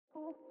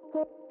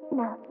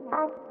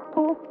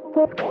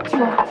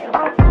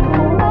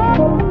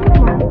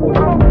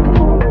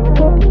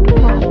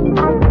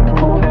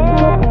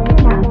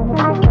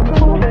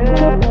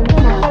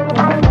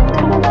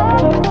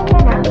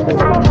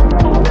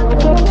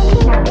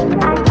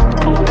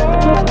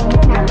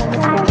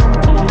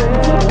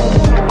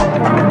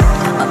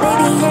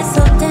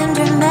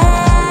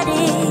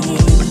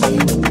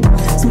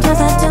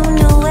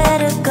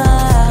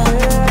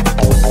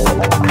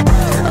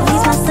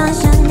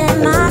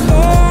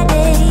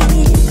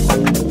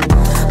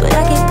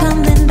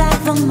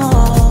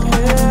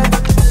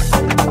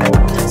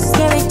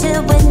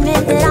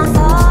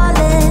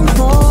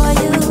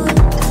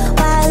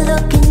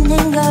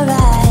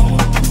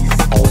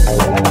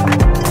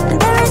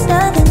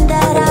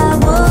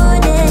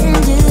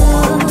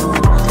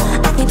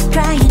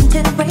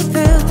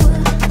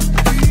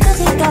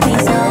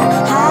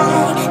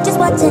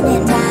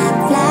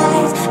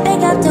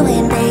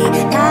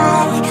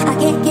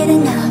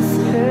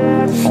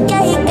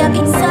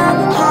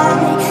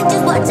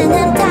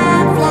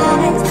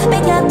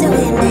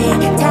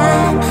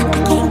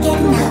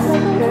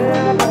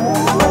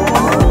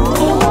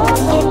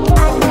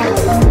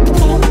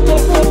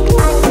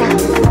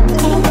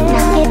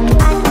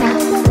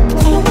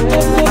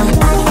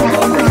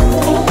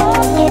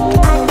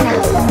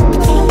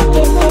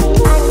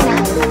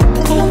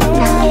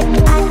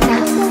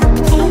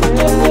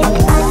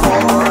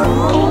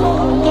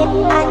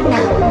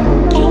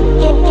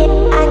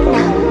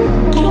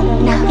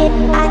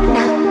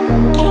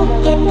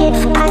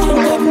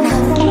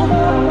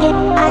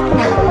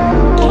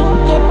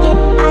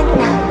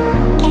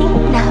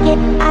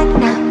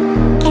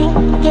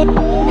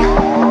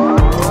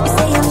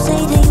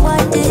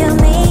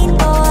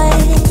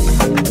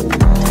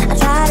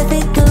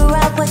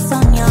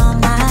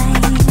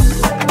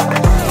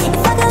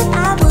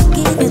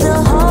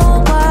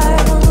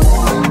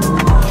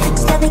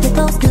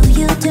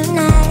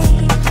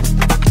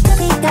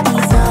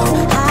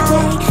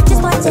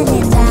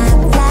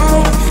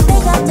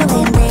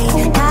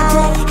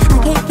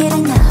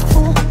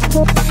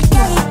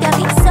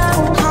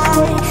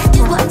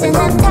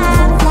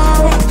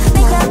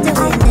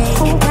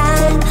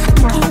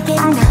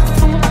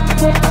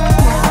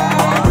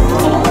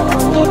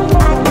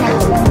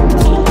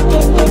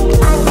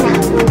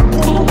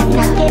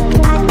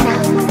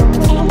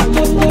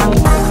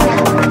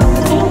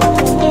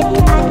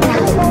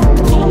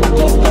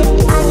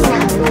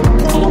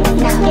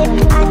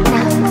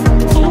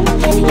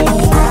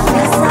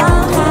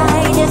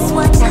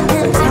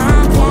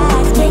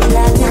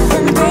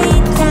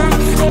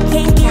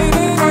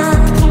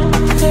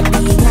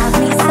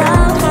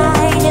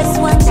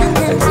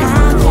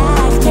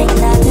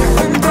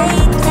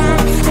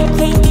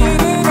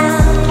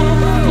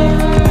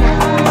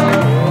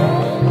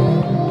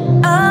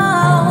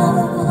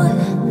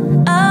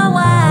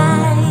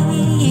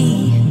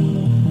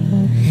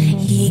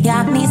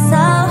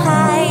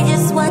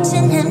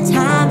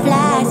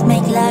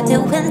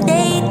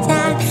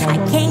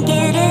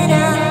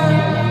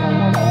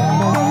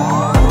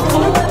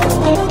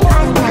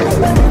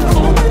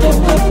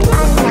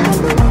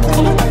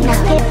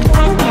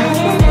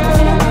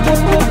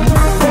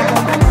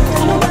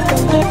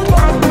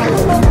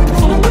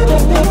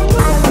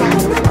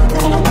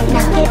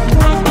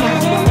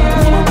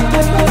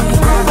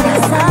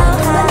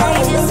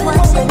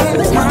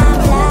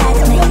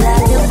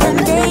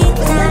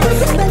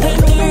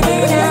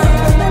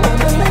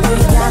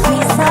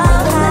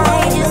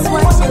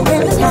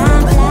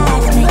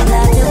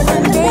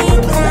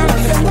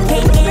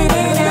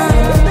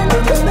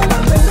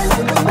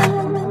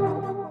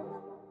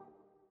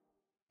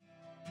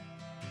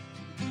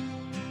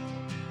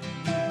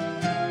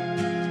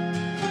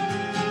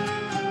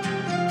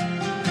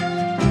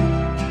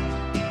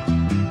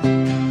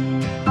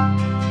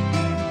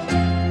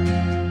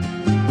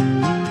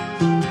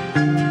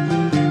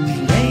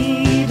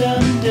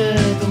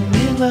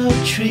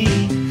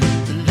tree,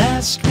 the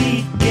last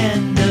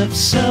weekend of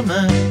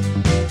summer,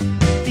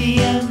 the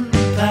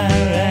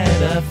empire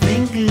at our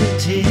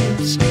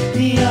fingertips,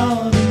 the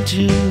autumn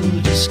to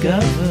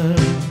discover.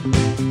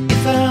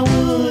 If I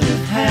would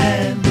have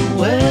had the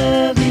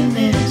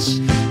worthiness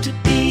to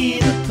be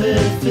the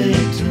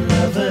perfect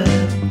lover,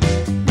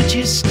 would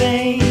you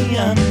stay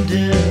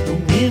under the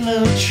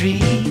willow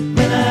tree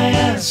when I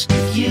asked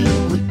if you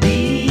would be?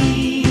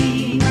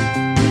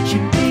 Would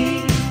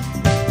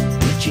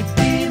you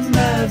be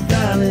my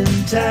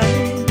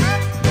Valentine?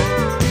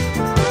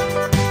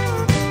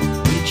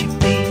 Would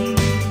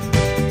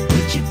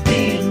you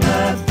be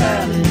my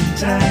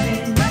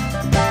Valentine?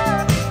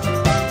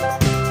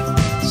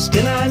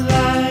 Still I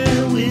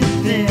lie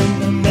within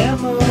a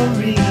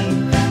memory,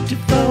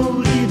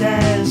 devoted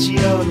as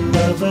your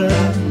lover.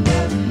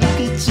 You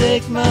could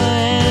take my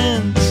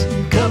hands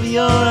and cover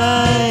your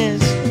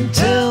eyes and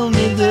tell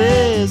me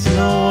there's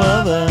no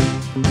other.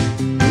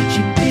 Would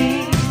you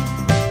be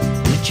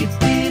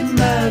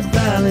my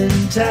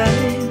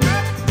Valentine?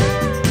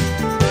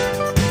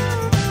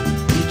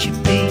 Would you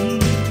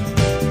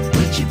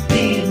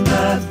be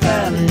my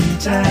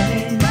Valentine?